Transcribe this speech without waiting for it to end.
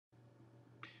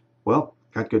Well,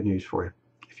 got good news for you.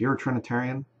 If you're a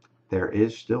Trinitarian, there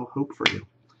is still hope for you.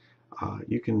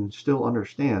 You can still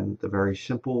understand the very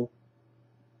simple,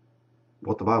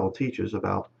 what the Bible teaches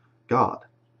about God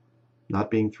not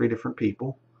being three different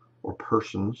people or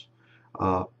persons.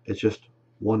 It's just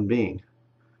one being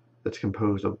that's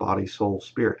composed of body, soul,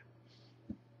 spirit.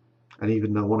 And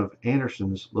even though one of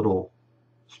Anderson's little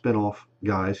spin-off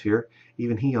guys here,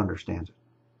 even he understands it.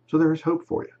 So there is hope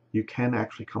for you. You can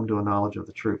actually come to a knowledge of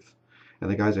the truth. And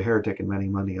the guy's a heretic in many,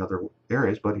 many other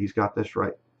areas, but he's got this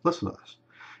right. Listen to this.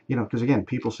 You know, because again,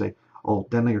 people say, oh,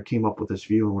 Denlinger came up with this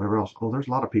view and whatever else. Oh, there's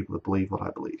a lot of people that believe what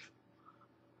I believe.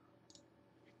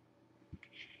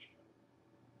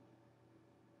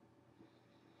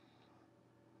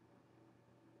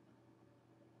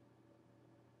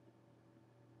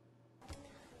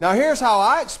 Now here's how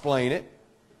I explain it.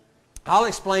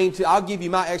 I'll give you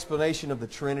my explanation of the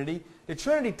Trinity. The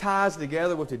Trinity ties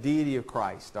together with the deity of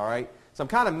Christ, all right? So I'm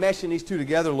kind of meshing these two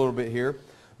together a little bit here.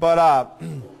 But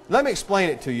let me explain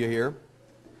it to you here.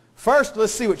 First,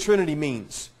 let's see what Trinity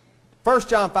means. 1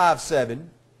 John 5:7.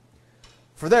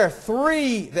 For there are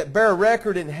three that bear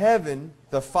record in heaven,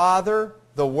 the Father,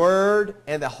 the Word,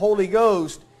 and the Holy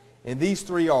Ghost, and these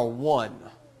three are one.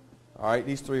 All right,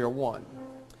 these three are one.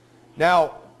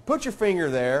 Now, put your finger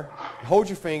there, hold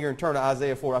your finger and turn to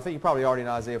Isaiah 4. I think you're probably already in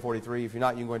Isaiah 43. If you're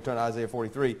not, you can go and turn to Isaiah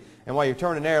 43. And while you're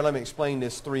turning there, let me explain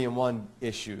this 3-in-1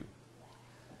 issue.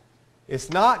 It's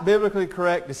not biblically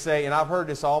correct to say, and I've heard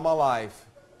this all my life,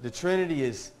 the Trinity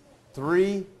is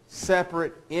three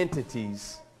separate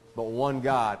entities but one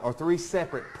God, or three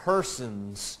separate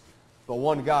persons but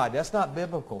one God. That's not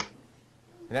biblical.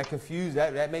 And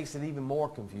that makes it even more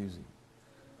confusing.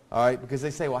 All right, because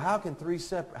they say, well, how can three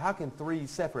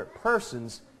separate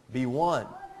persons be one?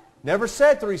 Never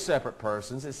said three separate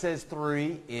persons. It says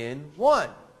 3 in 1.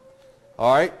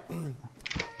 All right.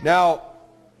 Now,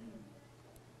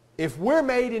 if we're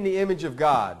made in the image of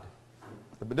God,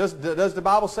 does the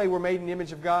Bible say we're made in the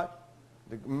image of God?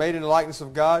 Made in the likeness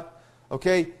of God?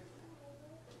 Okay.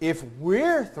 If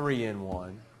we're 3 in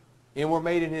 1 and we're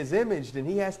made in His image, then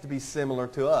He has to be similar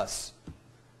to us,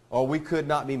 or we could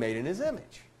not be made in His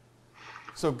image.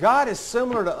 So God is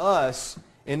similar to us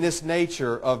in this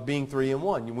nature of being 3 in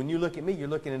 1. When you look at me, you're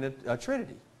looking at a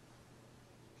Trinity.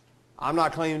 I'm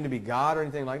not claiming to be God or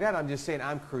anything like that. I'm just saying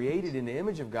I'm created in the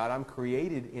image of God.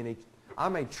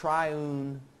 I'm a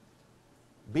triune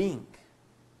being.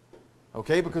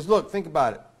 Okay? Because look, think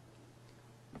about it.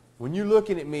 When you're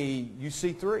looking at me, you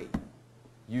see 3.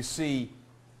 You see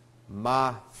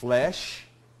my flesh.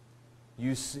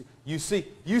 You see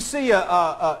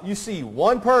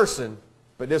one person.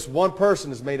 But this one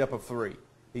person is made up of 3.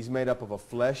 He's made up of a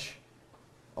flesh,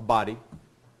 a body.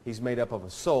 He's made up of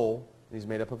a soul. And he's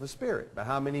made up of a spirit. But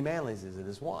how many manlies is it?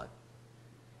 It's one.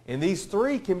 And these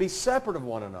 3 can be separate of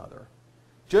one another.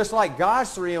 Just like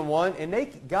God's 3 in 1,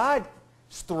 and God's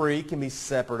 3 can be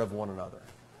separate of one another.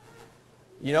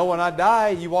 You know, when I die,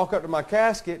 you walk up to my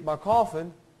casket, my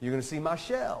coffin, you're going to see my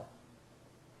shell.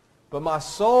 But my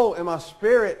soul and my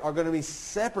spirit are going to be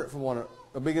separate from one another.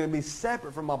 They're going to be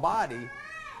separate from my body.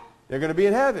 They're going to be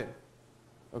in heaven.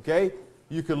 Okay?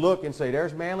 You could look and say,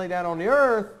 there's Manly down on the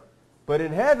earth, but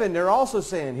in heaven, they're also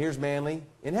saying, here's Manly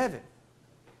in heaven.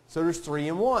 So there's 3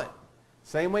 in 1.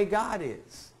 Same way God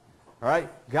is. All right?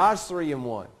 God's 3 in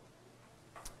 1.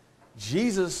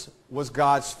 Jesus was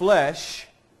God's flesh.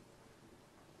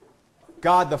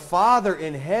 God the Father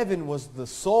in heaven was the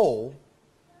soul.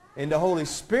 And the Holy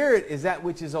Spirit is that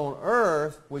which is on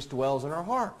earth, which dwells in our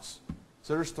hearts.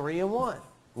 So there's 3 in 1.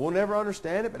 We'll never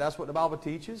understand it, but that's what the Bible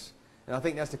teaches. And I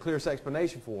think that's the clearest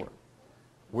explanation for it.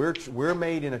 We're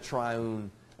made in a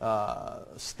triune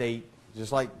state,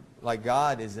 just like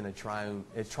God is in a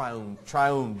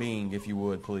triune being, if you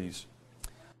would, please.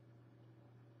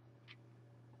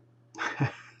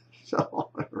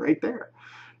 So, right there.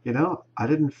 You know, I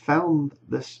didn't found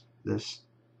this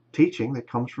teaching that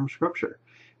comes from Scripture.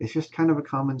 It's just kind of a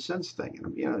common sense thing.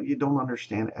 And, you know, you don't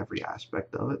understand every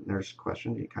aspect of it. And there's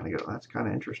questions you kind of go, that's kind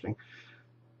of interesting.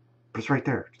 But it's right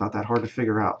there. It's not that hard to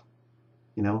figure out,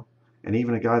 you know. And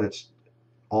even a guy that's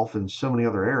off in so many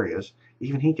other areas,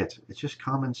 even he gets it. It's just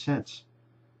common sense,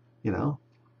 you know.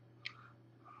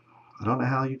 I don't know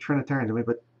how you Trinitarians,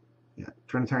 but yeah,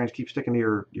 Trinitarians keep sticking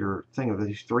to your thing of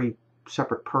these 3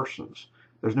 separate persons.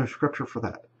 There's no scripture for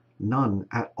that. None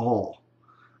at all.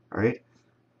 All right?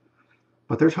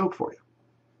 But there's hope for you.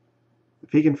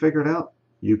 If he can figure it out,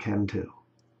 you can too.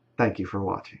 Thank you for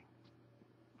watching.